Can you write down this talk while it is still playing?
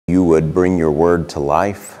would bring your word to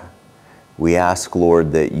life. We ask,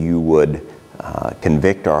 Lord, that you would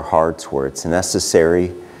convict our hearts where it's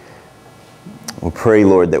necessary. We pray,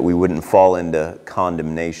 Lord, that we wouldn't fall into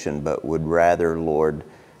condemnation, but would rather, Lord,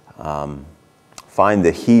 find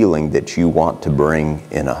the healing that you want to bring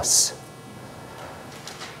in us.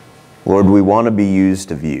 Lord, we want to be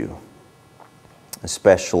used of you,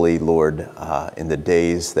 especially, Lord, in the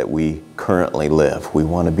days that we currently live. We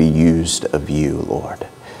want to be used of you, Lord.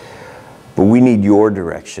 But we need your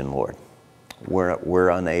direction, Lord. We're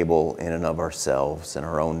unable in and of ourselves and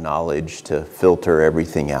our own knowledge to filter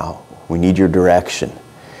everything out. We need your direction.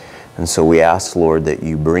 And so we ask, Lord, that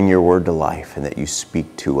you bring your word to life and that you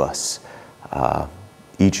speak to us,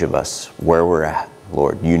 each of us, where we're at.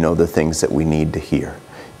 Lord, you know the things that we need to hear.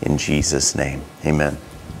 In Jesus' name, amen.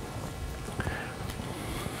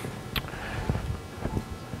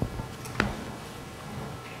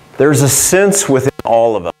 There's a sense within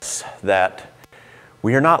all of us that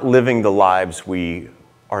we are not living the lives we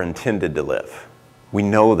are intended to live. We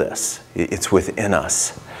know this. It's within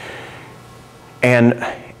us. And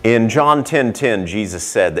in John 10:10, Jesus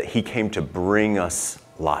said that he came to bring us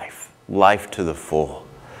life, life to the full,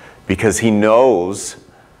 because he knows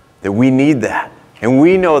that we need that. And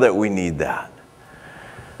we know that we need that.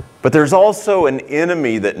 But there's also an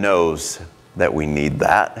enemy that knows that we need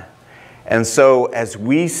that. And so as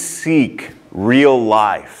we seek real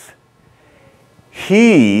life,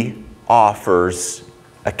 he offers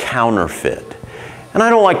a counterfeit. And I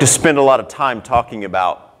don't like to spend a lot of time talking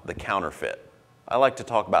about the counterfeit. I like to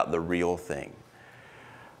talk about the real thing.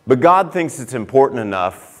 But God thinks it's important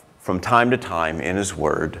enough from time to time in his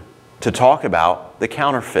word to talk about the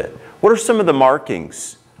counterfeit. What are some of the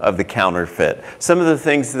markings of the counterfeit? Some of the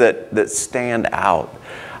things that stand out.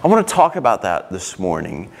 I want to talk about that this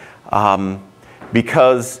morning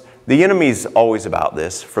because the enemy's always about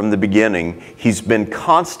this. From the beginning, he's been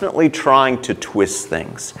constantly trying to twist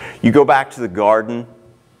things. You go back to the garden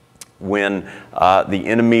when the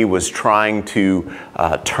enemy was trying to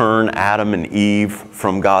turn Adam and Eve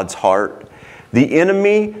from God's heart. The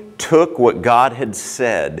enemy took what God had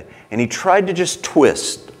said and he tried to just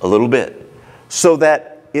twist a little bit so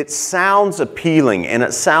that it sounds appealing and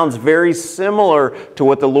it sounds very similar to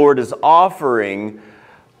what the Lord is offering,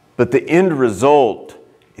 but the end result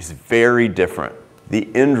is very different. The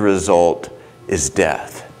end result is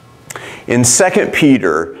death. In 2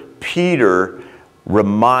 Peter, Peter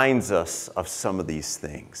reminds us of some of these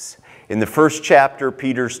things. In the first chapter,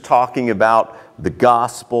 Peter's talking about the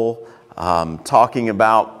gospel, talking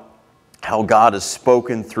about how God has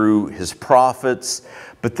spoken through his prophets.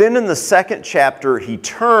 But then in the second chapter, he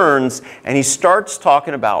turns and he starts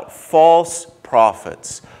talking about false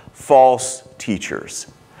prophets, false teachers.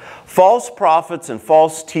 False prophets and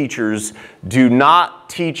false teachers do not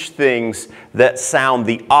teach things that sound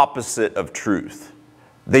the opposite of truth.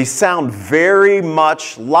 They sound very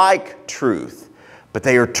much like truth, but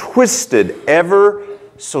they are twisted ever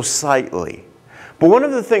so slightly. But one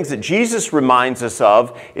of the things that Jesus reminds us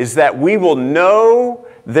of is that we will know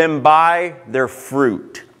them by their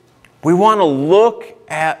fruit. We want to look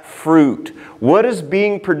at fruit. What is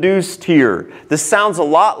being produced here? This sounds a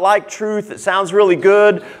lot like truth. It sounds really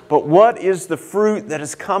good, but what is the fruit that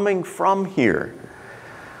is coming from here?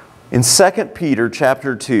 In 2 Peter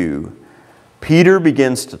chapter 2, Peter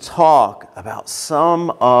begins to talk about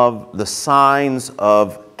some of the signs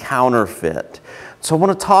of counterfeit. So I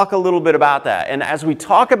want to talk a little bit about that. And as we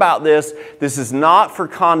talk about this, this is not for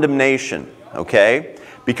condemnation, okay?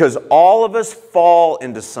 Because all of us fall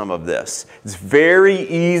into some of this. It's very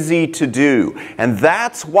easy to do. And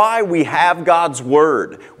that's why we have God's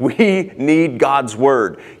Word. We need God's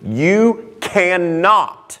Word. You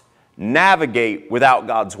cannot navigate without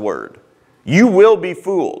God's Word. You will be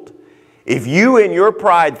fooled. If you in your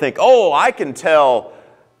pride think, oh, I can tell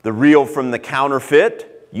the real from the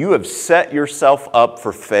counterfeit, you have set yourself up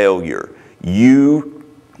for failure. You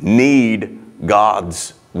need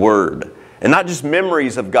God's Word. And not just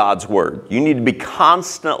memories of God's Word. You need to be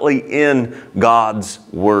constantly in God's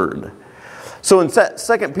Word. So in 2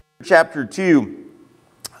 Peter chapter 2,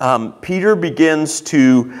 Peter begins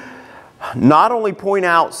to not only point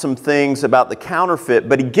out some things about the counterfeit,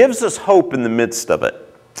 but he gives us hope in the midst of it.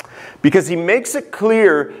 Because he makes it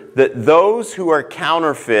clear that those who are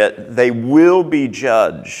counterfeit, they will be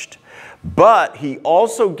judged. But he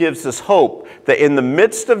also gives us hope that in the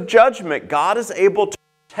midst of judgment, God is able to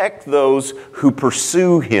protect those who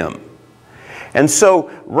pursue him. And so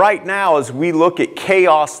right now, as we look at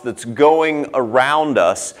chaos that's going around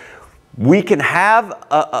us, we can have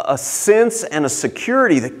a sense and a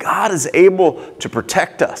security that God is able to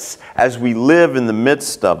protect us as we live in the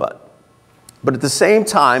midst of it. But at the same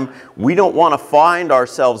time, we don't want to find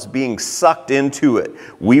ourselves being sucked into it.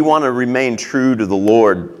 We want to remain true to the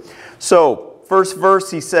Lord. So, first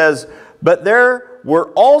verse, he says, "But there were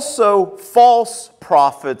also false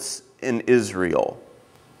prophets in Israel,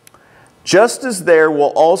 just as there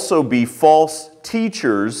will also be false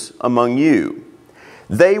teachers among you.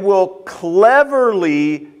 They will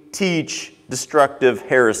cleverly teach destructive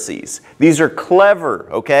heresies." These are clever,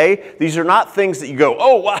 okay? These are not things that you go,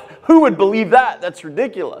 "Oh, who would believe that? That's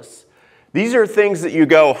ridiculous." These are things that you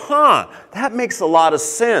go, that makes a lot of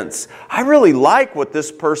sense. I really like what this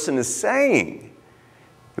person is saying.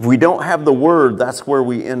 If we don't have the Word, that's where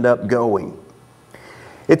we end up going.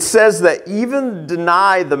 It says that even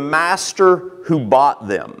deny the master who bought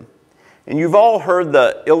them. And you've all heard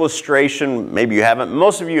the illustration, maybe you haven't.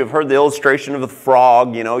 Most of you have heard the illustration of a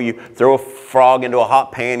frog. You know, you throw a frog into a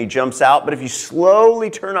hot pan, he jumps out. But if you slowly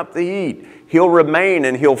turn up the heat, he'll remain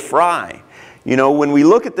and he'll fry. You know, when we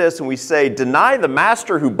look at this and we say, deny the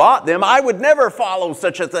master who bought them, I would never follow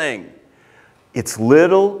such a thing. It's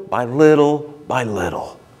little by little by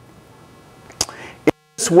little. In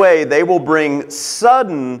this way, they will bring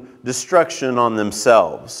sudden destruction on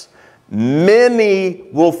themselves. Many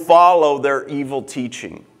will follow their evil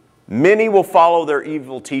teaching. Many will follow their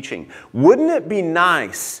evil teaching. Wouldn't it be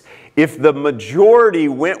nice if the majority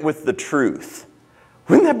went with the truth?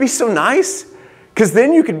 Wouldn't that be so nice? Because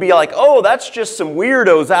then you could be like, oh, that's just some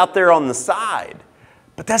weirdos out there on the side.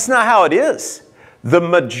 But that's not how it is. The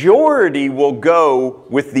majority will go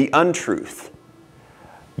with the untruth.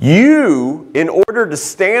 You, in order to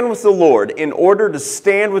stand with the Lord, in order to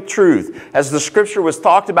stand with truth, as the scripture was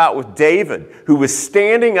talked about with David, who was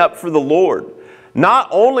standing up for the Lord, not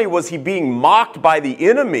only was he being mocked by the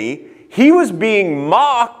enemy, he was being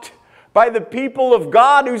mocked by the people of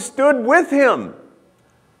God who stood with him.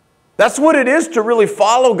 That's what it is to really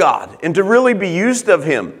follow God and to really be used of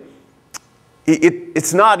Him.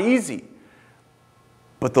 It's not easy,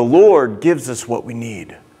 but the Lord gives us what we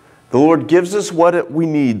need. The Lord gives us what we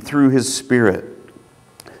need through His Spirit.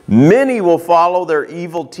 Many will follow their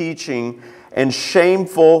evil teaching and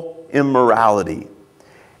shameful immorality.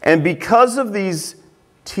 And because of these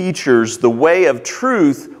teachers, the way of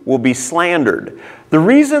truth will be slandered. The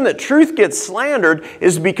reason that truth gets slandered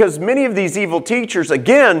is because many of these evil teachers,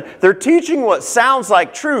 again, they're teaching what sounds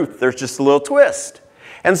like truth. There's just a little twist.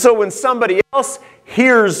 And so when somebody else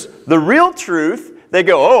hears the real truth, they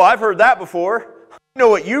go, oh, I've heard that before. I know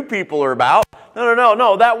what you people are about.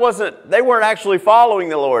 No, that wasn't, they weren't actually following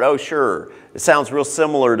the Lord. Oh, sure, it sounds real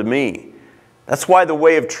similar to me. That's why the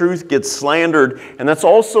way of truth gets slandered. And that's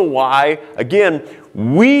also why, again,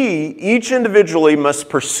 we, each individually, must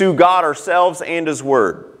pursue God ourselves and His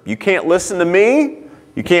Word. You can't listen to me.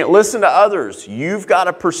 You can't listen to others. You've got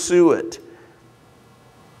to pursue it.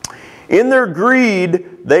 In their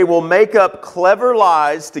greed, they will make up clever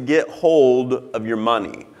lies to get hold of your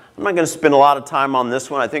money. I'm not going to spend a lot of time on this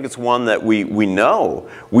one. I think it's one that we know.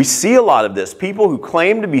 We see a lot of this. People who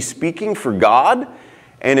claim to be speaking for God,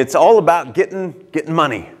 and it's all about getting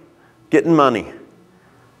money. Getting money.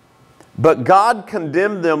 But God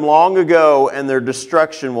condemned them long ago, and their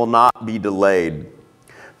destruction will not be delayed.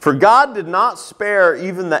 For God did not spare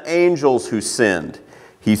even the angels who sinned.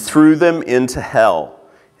 He threw them into hell,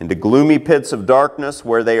 into gloomy pits of darkness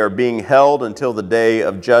where they are being held until the day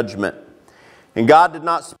of judgment. And God did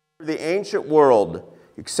not spare the ancient world,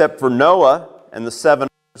 except for Noah and the 7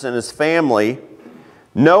 others and his family.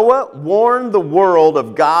 Noah warned the world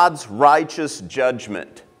of God's righteous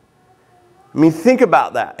judgment. I mean, think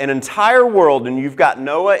about that. An entire world, and you've got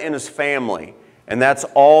Noah and his family, and that's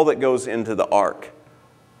all that goes into the ark.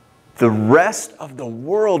 The rest of the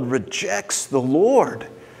world rejects the Lord.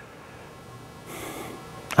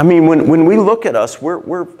 I mean, when we look at us,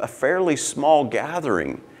 we're a fairly small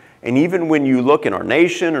gathering. And even when you look in our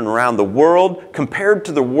nation and around the world, compared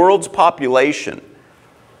to the world's population,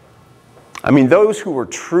 I mean, those who are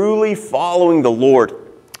truly following the Lord,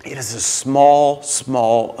 it is a small,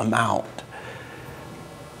 small amount.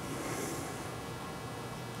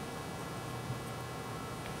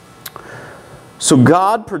 So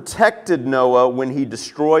God protected Noah when He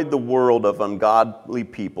destroyed the world of ungodly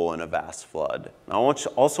people in a vast flood. I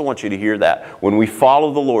also want you to hear that. When we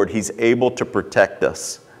follow the Lord, He's able to protect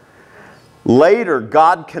us. Later,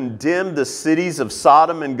 God condemned the cities of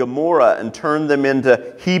Sodom and Gomorrah and turned them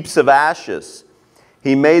into heaps of ashes.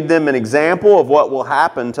 He made them an example of what will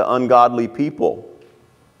happen to ungodly people.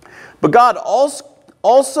 But God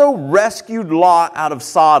also rescued Lot out of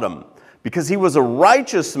Sodom, because he was a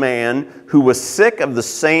righteous man who was sick of the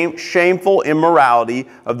same shameful immorality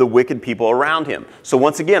of the wicked people around him. So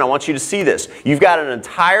once again, I want you to see this. You've got an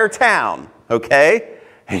entire town, okay?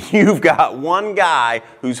 And you've got one guy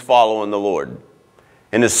who's following the Lord.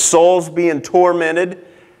 And his soul's being tormented.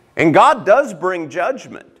 And God does bring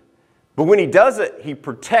judgment. But when he does it, he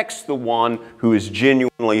protects the one who is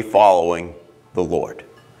genuinely following the Lord.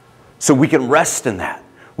 So we can rest in that.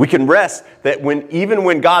 We can rest that even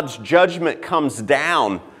when God's judgment comes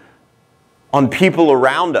down on people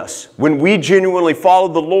around us, when we genuinely follow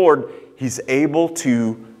the Lord, he's able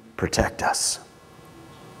to protect us.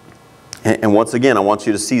 And once again, I want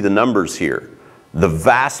you to see the numbers here. The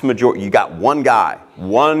vast majority, you got one guy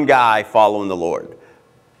following the Lord.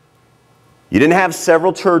 You didn't have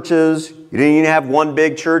several churches. You didn't even have one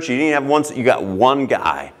big church. You didn't have one. You got one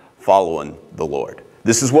guy following the Lord.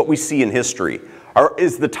 This is what we see in history.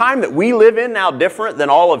 Is the time that we live in now different than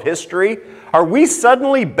all of history? Are we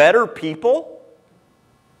suddenly better people?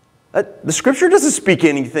 The Scripture doesn't speak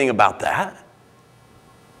anything about that.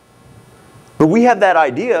 But we have that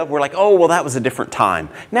idea. We're like, oh, well, that was a different time.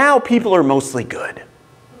 Now people are mostly good.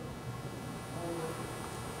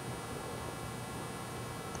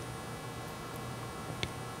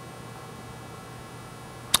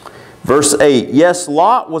 Verse 8, yes,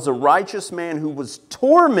 Lot was a righteous man who was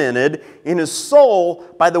tormented in his soul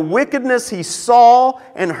by the wickedness he saw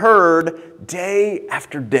and heard day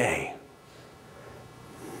after day.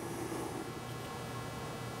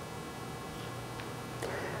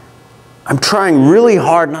 I'm trying really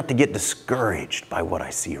hard not to get discouraged by what I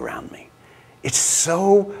see around me. It's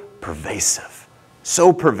so pervasive,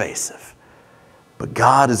 so pervasive. But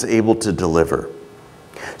God is able to deliver.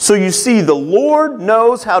 So you see, the Lord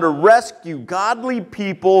knows how to rescue godly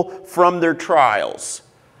people from their trials.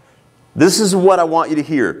 This is what I want you to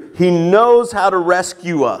hear. He knows how to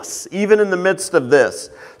rescue us, even in the midst of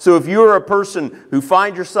this. So if you're a person who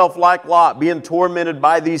finds yourself like Lot, being tormented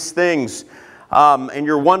by these things, and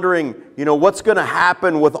you're wondering, what's going to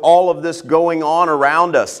happen with all of this going on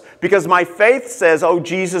around us? Because my faith says, oh,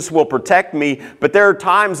 Jesus will protect me. But there are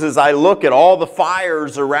times as I look at all the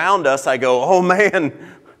fires around us, I go, oh man,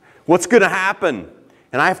 what's going to happen?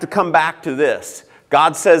 And I have to come back to this.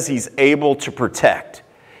 God says he's able to protect.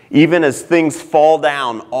 Even as things fall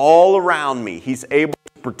down all around me, he's able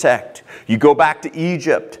to protect. You go back to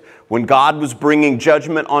Egypt. When God was bringing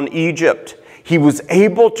judgment on Egypt, he was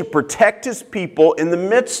able to protect his people in the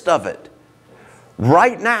midst of it.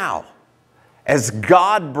 Right now, as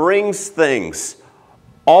God brings things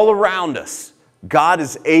all around us, God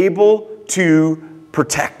is able to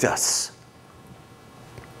protect us.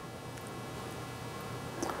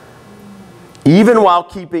 Even while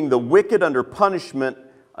keeping the wicked under punishment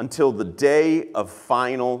until the day of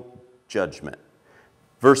final judgment.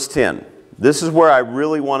 Verse 10. This is where I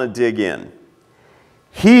really want to dig in.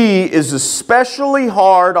 He is especially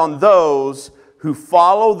hard on those who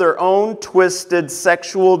follow their own twisted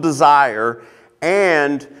sexual desire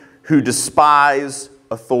and who despise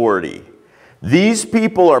authority. These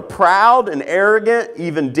people are proud and arrogant,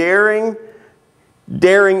 even daring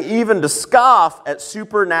even to scoff at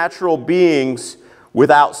supernatural beings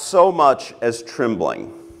without so much as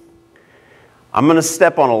trembling. I'm going to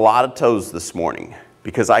step on a lot of toes this morning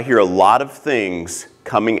because I hear a lot of things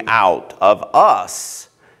coming out of us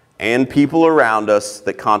and people around us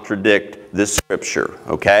that contradict this scripture,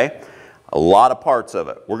 okay? A lot of parts of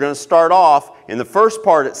it. We're going to start off, in the first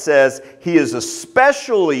part it says, he is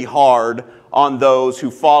especially hard on those who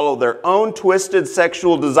follow their own twisted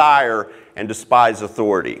sexual desire and despise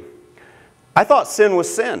authority. I thought sin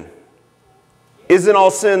was sin. Isn't all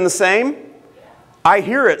sin the same? I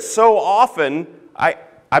hear it so often, I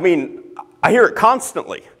hear it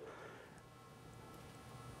constantly.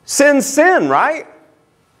 Sin's sin, right?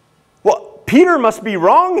 Well, Peter must be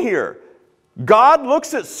wrong here. God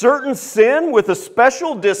looks at certain sin with a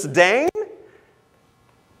special disdain.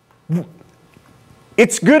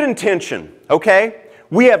 It's good intention, okay?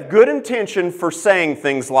 We have good intention for saying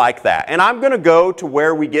things like that. And I'm going to go to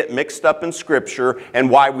where we get mixed up in Scripture and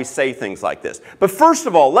why we say things like this. But first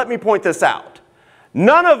of all, let me point this out.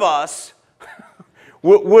 None of us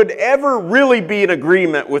would ever really be in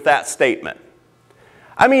agreement with that statement.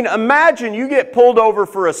 I mean, imagine you get pulled over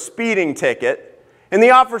for a speeding ticket and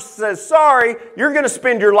the officer says, sorry, you're going to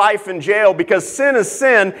spend your life in jail because sin is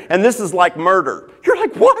sin and this is like murder. You're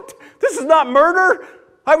like, what? This is not murder?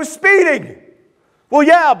 I was speeding. Well,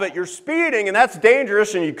 yeah, but you're speeding and that's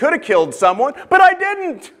dangerous and you could have killed someone, but I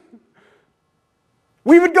didn't.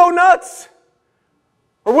 We would go nuts.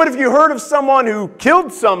 Or what if you heard of someone who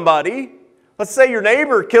killed somebody? Let's say your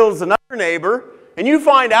neighbor kills another neighbor and you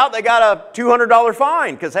find out they got a $200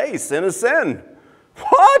 fine because, hey, sin is sin.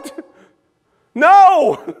 What?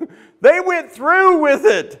 No, they went through with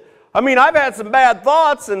it. I mean, I've had some bad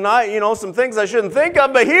thoughts and some things I shouldn't think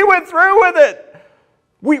of, but he went through with it.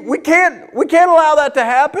 We can't allow that to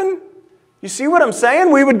happen. You see what I'm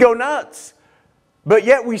saying? We would go nuts. But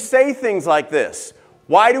yet we say things like this.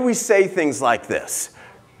 Why do we say things like this?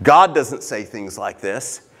 God doesn't say things like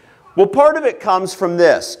this. Well, part of it comes from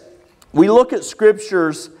this. We look at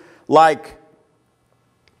scriptures like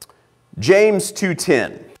James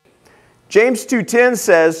 2:10. James 2:10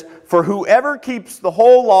 says, "For whoever keeps the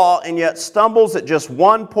whole law and yet stumbles at just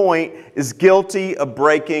one point is guilty of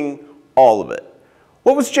breaking all of it."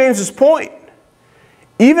 What was James's point?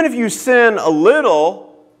 Even if you sin a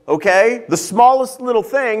little, okay, the smallest little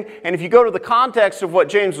thing, and if you go to the context of what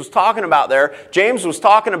James was talking about there, James was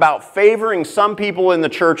talking about favoring some people in the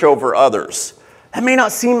church over others. That may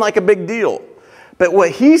not seem like a big deal, but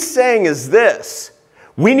what he's saying is this: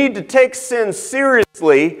 we need to take sin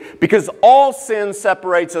seriously because all sin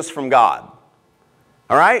separates us from God.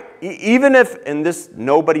 All right? Even if, and this,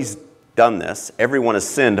 nobody's done this, everyone has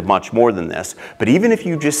sinned much more than this, but even if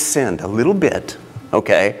you just sinned a little bit,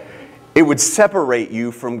 okay, it would separate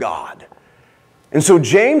you from God. And so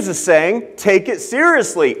James is saying, take it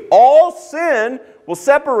seriously. All sin will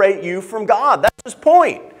separate you from God. That's his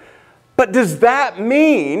point. But does that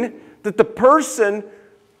mean that the person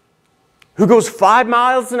who goes 5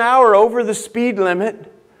 miles an hour over the speed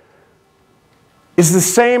limit is the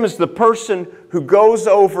same as the person who goes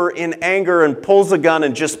over in anger and pulls a gun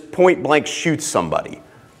and just point blank shoots somebody?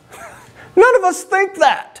 None of us think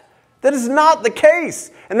that. That is not the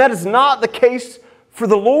case. And that is not the case for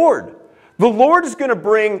the Lord. The Lord is going to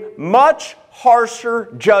bring much harsher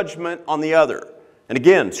judgment on the other. And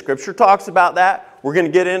again, Scripture talks about that. We're going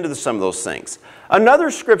to get into some of those things. Another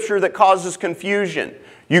Scripture that causes confusion.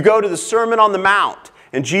 You go to the Sermon on the Mount,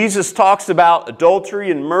 and Jesus talks about adultery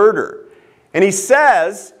and murder. And he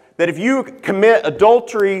says that if you commit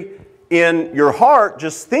adultery in your heart,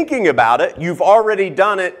 just thinking about it, you've already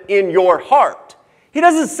done it in your heart. He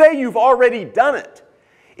doesn't say you've already done it.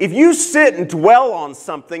 If you sit and dwell on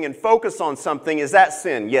something and focus on something, is that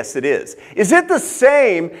sin? Yes, it is. Is it the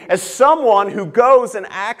same as someone who goes and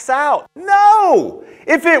acts out? No!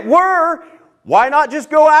 If it were, why not just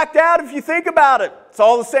go act out if you think about it? It's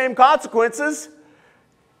all the same consequences.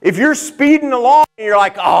 If you're speeding along and you're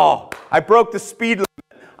like, oh, I broke the speed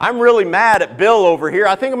limit. I'm really mad at Bill over here.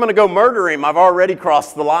 I think I'm going to go murder him. I've already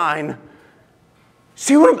crossed the line.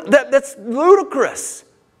 See what that's ludicrous.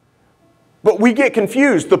 But we get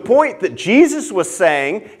confused. The point that Jesus was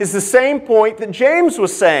saying is the same point that James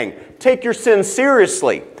was saying. Take your sin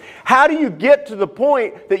seriously. How do you get to the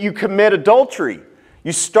point that you commit adultery?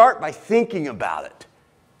 You start by thinking about it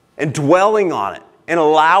and dwelling on it and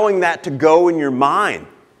allowing that to go in your mind.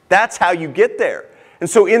 That's how you get there. And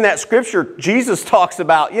so in that scripture, Jesus talks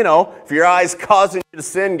about, if your eye's causing you to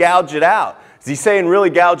sin, gouge it out. Is he saying really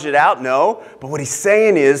gouge it out? No. But what he's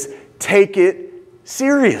saying is take it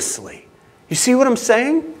seriously. You see what I'm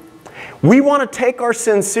saying? We want to take our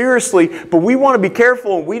sin seriously, but we want to be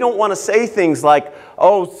careful, and we don't want to say things like,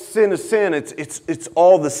 oh, sin is sin. It's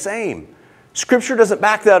all the same. Scripture doesn't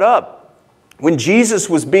back that up. When Jesus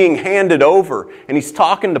was being handed over and he's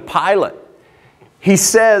talking to Pilate, he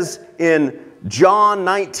says in John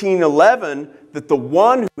 19:11 that the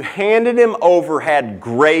one who handed him over had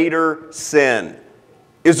greater sin.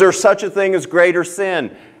 Is there such a thing as greater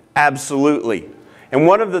sin? Absolutely. And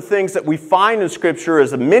one of the things that we find in Scripture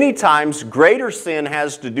is that many times greater sin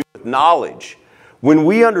has to do with knowledge. When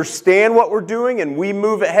we understand what we're doing and we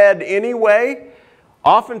move ahead anyway,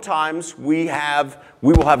 oftentimes we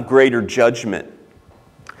will have greater judgment.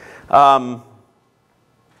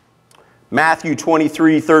 Matthew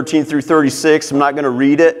 23:13 through 36, I'm not going to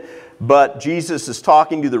read it, but Jesus is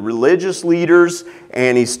talking to the religious leaders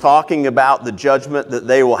and he's talking about the judgment that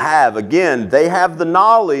they will have. Again, they have the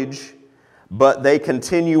knowledge, but they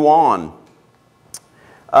continue on.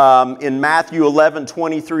 In Matthew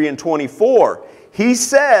 11:23 and 24, he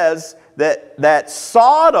says that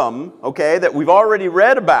Sodom, okay, that we've already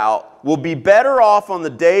read about, will be better off on the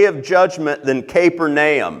day of judgment than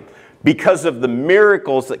Capernaum because of the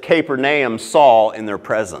miracles that Capernaum saw in their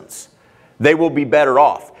presence. They will be better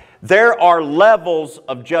off. There are levels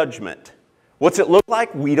of judgment. What's it look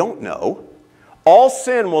like? We don't know. All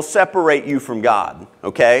sin will separate you from God,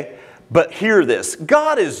 okay? But hear this,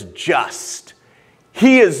 God is just.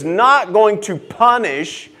 He is not going to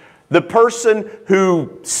punish the person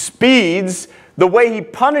who speeds the way He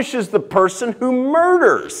punishes the person who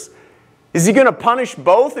murders. Is He going to punish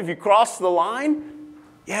both if you cross the line?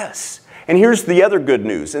 Yes. And here's the other good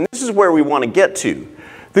news, and this is where we want to get to.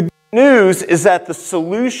 The good news is that the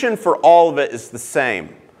solution for all of it is the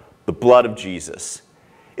same, the blood of Jesus.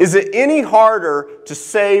 Is it any harder to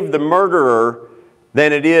save the murderer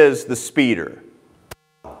than it is the speeder?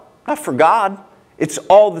 Not for God. It's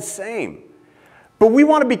all the same. But we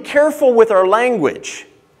want to be careful with our language.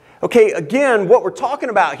 Okay, again, what we're talking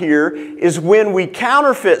about here is when we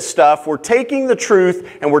counterfeit stuff, we're taking the truth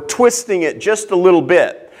and we're twisting it just a little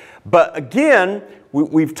bit. But again,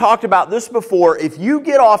 we've talked about this before. If you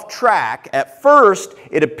get off track, at first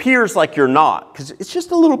it appears like you're not, because it's just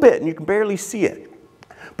a little bit and you can barely see it.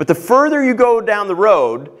 But the further you go down the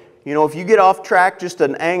road, you know, if you get off track just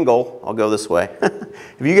an angle, I'll go this way.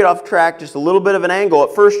 If you get off track just a little bit of an angle,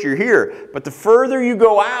 at first you're here. But the further you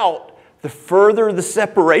go out, the further the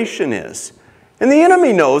separation is. And the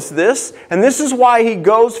enemy knows this, and this is why he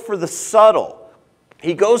goes for the subtle.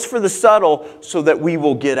 He goes for the subtle so that we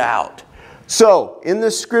will get out. So, in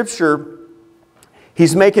this scripture,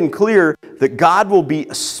 he's making clear that God will be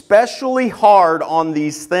especially hard on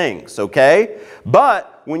these things, okay? But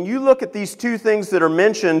when you look at these two things that are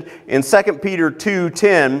mentioned in 2 Peter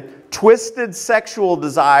 2:10, twisted sexual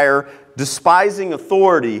desire, despising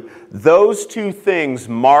authority, those two things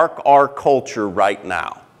mark our culture right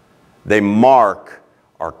now. They mark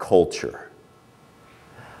our culture.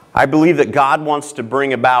 I believe that God wants to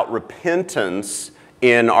bring about repentance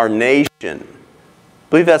in our nation. I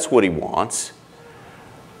believe that's what He wants.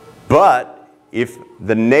 But if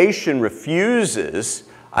the nation refuses,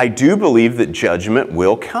 I do believe that judgment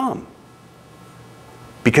will come.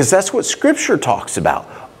 Because that's what Scripture talks about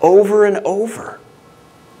over and over.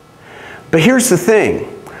 But here's the thing.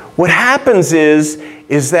 What happens is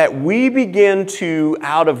that we begin to,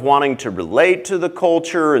 out of wanting to relate to the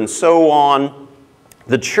culture and so on,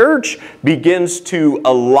 the church begins to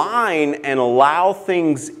align and allow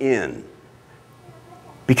things in.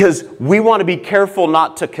 Because we want to be careful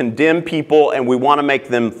not to condemn people and we want to make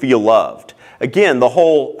them feel loved. Again, the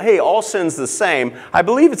whole, hey, all sin's the same, I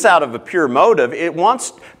believe it's out of a pure motive. It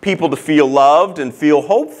wants people to feel loved and feel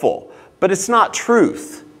hopeful. But it's not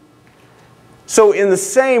truth. So in the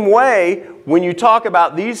same way, when you talk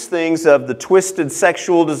about these things of the twisted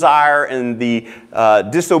sexual desire and the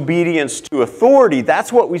disobedience to authority,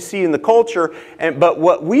 that's what we see in the culture. But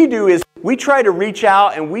what we do is we try to reach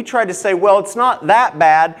out and we try to say, well, it's not that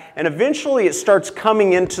bad. And eventually it starts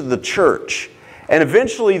coming into the church. And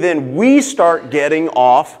eventually then we start getting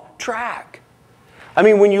off track. I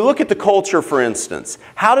mean, when you look at the culture, for instance,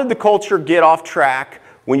 how did the culture get off track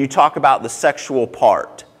when you talk about the sexual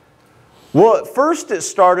part? Well, at first it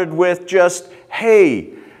started with just,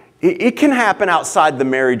 hey, it can happen outside the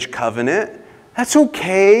marriage covenant. That's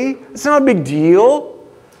okay. It's not a big deal.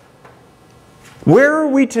 Where are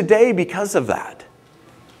we today because of that?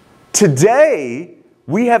 Today,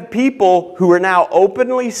 we have people who are now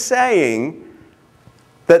openly saying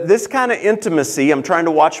that this kind of intimacy, I'm trying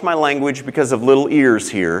to watch my language because of little ears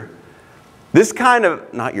here, this kind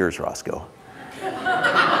of, not yours, Roscoe.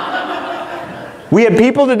 We have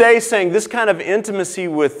people today saying this kind of intimacy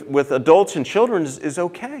with adults and children is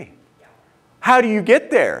okay. How do you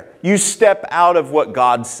get there? You step out of what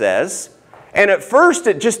God says. And at first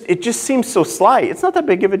it just seems so slight. It's not that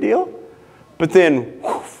big of a deal. But then,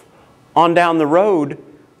 whoof, on down the road,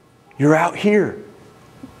 you're out here.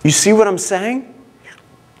 You see what I'm saying?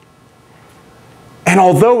 And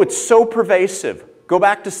although it's so pervasive, go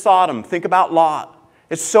back to Sodom, think about Lot.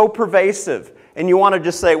 It's so pervasive. And you want to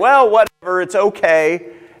just say, well, whatever, it's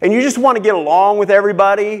okay. And you just want to get along with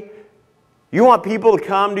everybody. You want people to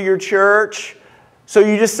come to your church. So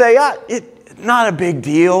you just say, it's not a big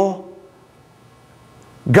deal.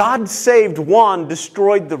 God saved one,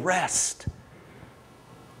 destroyed the rest.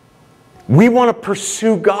 We want to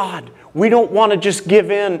pursue God. We don't want to just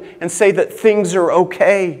give in and say that things are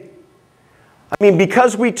okay. I mean,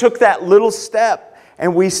 because we took that little step,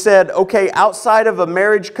 and we said, okay, outside of a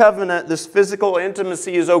marriage covenant, this physical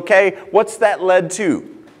intimacy is okay. What's that led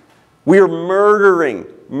to? We are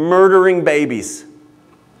murdering babies.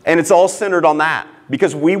 And it's all centered on that.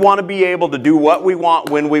 Because we want to be able to do what we want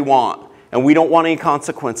when we want. And we don't want any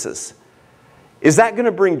consequences. Is that going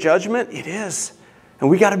to bring judgment? It is. And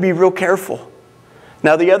we got to be real careful.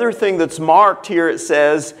 Now the other thing that's marked here, it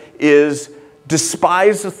says, is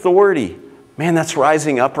despise authority. Man, that's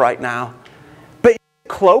rising up right now.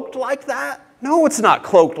 Cloaked like that? No, it's not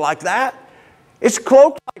cloaked like that. It's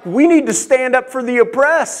cloaked like we need to stand up for the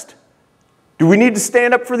oppressed. Do we need to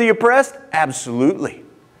stand up for the oppressed? Absolutely.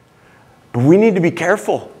 But we need to be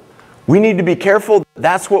careful. We need to be careful.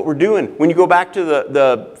 That's what we're doing. When you go back to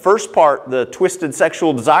the first part, the twisted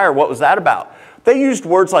sexual desire, what was that about? They used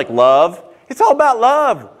words like love. It's all about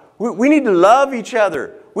love. We need to love each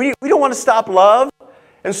other. We don't want to stop love.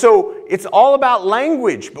 And so it's all about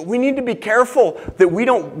language, but we need to be careful that we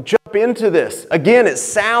don't jump into this. Again, it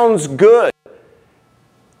sounds good.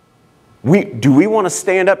 Do we want to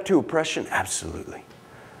stand up to oppression? Absolutely.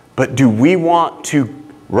 But do we want to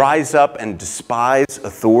rise up and despise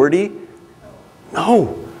authority?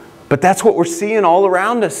 No. But that's what we're seeing all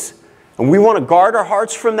around us. And we want to guard our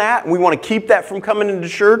hearts from that. And we want to keep that from coming into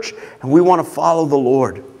church. And we want to follow the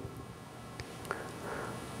Lord.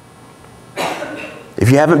 If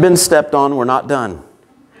you haven't been stepped on, we're not done.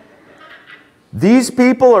 These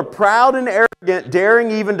people are proud and arrogant, daring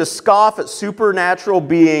even to scoff at supernatural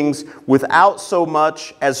beings without so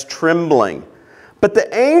much as trembling. But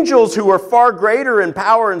the angels, who are far greater in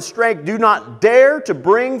power and strength, do not dare to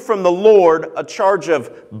bring from the Lord a charge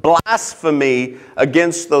of blasphemy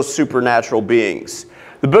against those supernatural beings.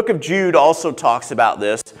 The book of Jude also talks about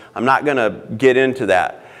this. I'm not going to get into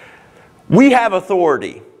that. We have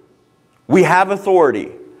authority. We have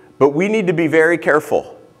authority, but we need to be very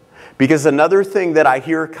careful. Because another thing that I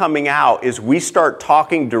hear coming out is we start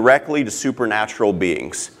talking directly to supernatural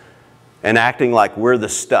beings and acting like we're the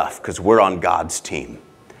stuff because we're on God's team.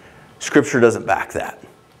 Scripture doesn't back that.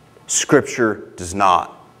 Scripture does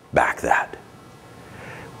not back that.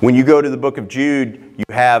 When you go to the book of Jude, you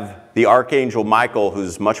have the archangel Michael,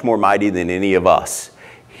 who's much more mighty than any of us.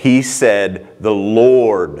 He said, "The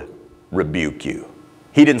Lord rebuke you."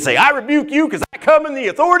 He didn't say, "I rebuke you because I come in the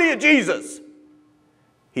authority of Jesus."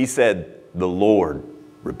 He said, "The Lord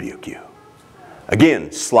rebuke you."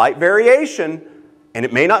 Again, slight variation, and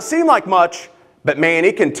it may not seem like much, but man,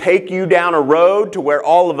 it can take you down a road to where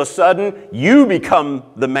all of a sudden you become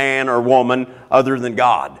the man or woman other than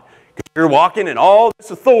God. Because you're walking in all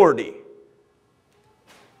this authority.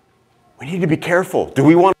 We need to be careful. Do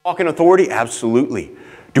we want to walk in authority? Absolutely.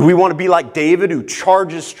 Do we want to be like David, who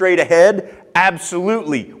charges straight ahead?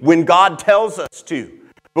 Absolutely, when God tells us to.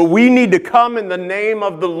 But we need to come in the name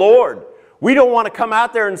of the Lord. We don't want to come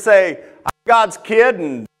out there and say, "I'm God's kid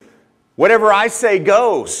and whatever I say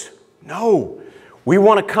goes." No. We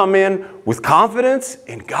want to come in with confidence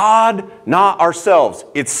in God, not ourselves.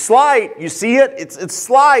 It's slight. You see it? It's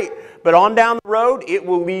slight. But on down the road, it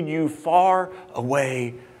will lead you far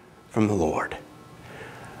away from the Lord.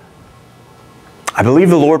 I believe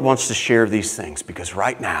the Lord wants to share these things because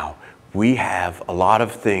right now we have a lot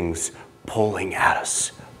of things pulling at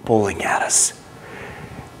us.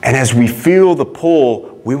 And as we feel the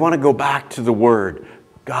pull, we want to go back to the Word.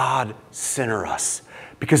 God, center us.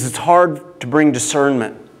 Because it's hard to bring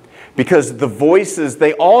discernment. Because the voices,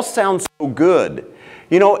 they all sound so good.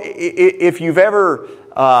 You know, if you've ever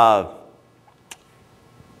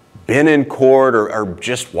been in court or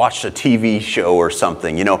just watched a TV show or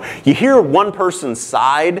something, you know, you hear one person's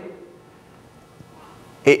side.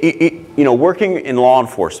 You know, working in law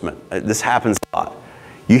enforcement, this happens a lot.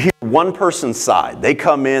 You hear one person's side. They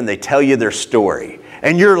come in, they tell you their story.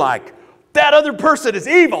 And you're like, "That other person is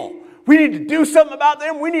evil. We need to do something about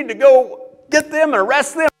them. We need to go get them and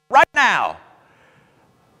arrest them right now."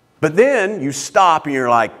 But then you stop and you're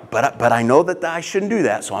like, but I know that I shouldn't do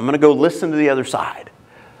that, so I'm going to go listen to the other side.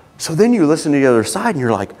 So then you listen to the other side and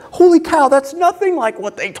you're like, "Holy cow, that's nothing like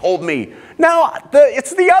what they told me. No,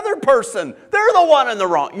 it's the other person. They're the one in the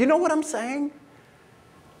wrong." You know what I'm saying?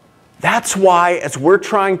 That's why as we're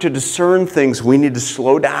trying to discern things, we need to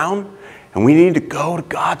slow down and we need to go to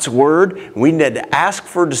God's Word. We need to ask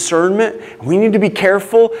for discernment. We need to be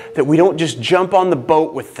careful that we don't just jump on the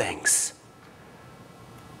boat with things.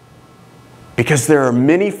 Because there are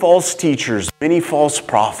many false teachers, many false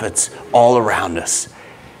prophets all around us.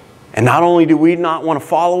 And not only do we not want to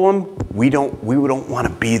follow them, we don't want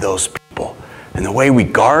to be those people. And the way we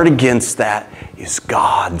guard against that is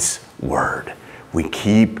God's Word. We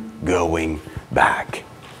keep going back.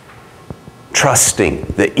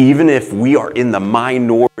 Trusting that even if we are in the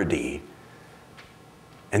minority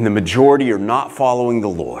and the majority are not following the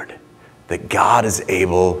Lord, that God is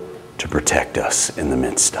able to protect us in the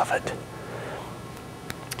midst of it.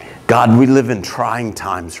 God, we live in trying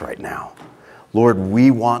times right now. Lord,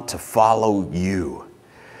 we want to follow you.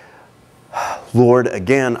 Lord,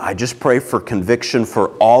 again, I just pray for conviction for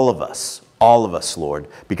all of us, Lord,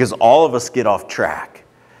 because all of us get off track.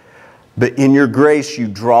 But in your grace, you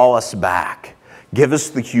draw us back. Give us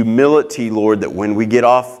the humility, Lord, that when we get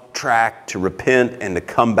off track, to repent and to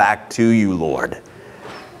come back to you, Lord.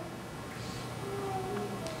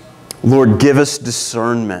 Lord, give us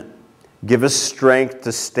discernment. Give us strength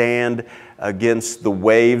to stand against the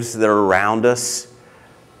waves that are around us,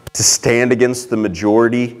 to stand against the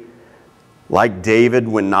majority. Like David,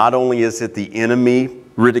 when not only is it the enemy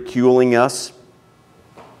ridiculing us,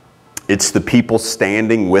 it's the people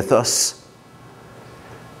standing with us.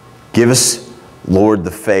 Give us, Lord,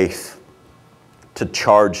 the faith to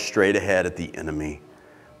charge straight ahead at the enemy,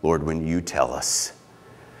 Lord, when you tell us.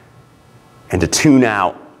 And to tune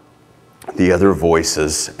out the other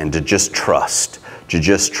voices and to just trust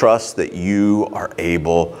that you are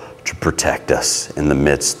able to protect us in the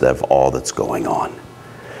midst of all that's going on.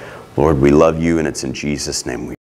 Lord, we love you, and it's in Jesus' name we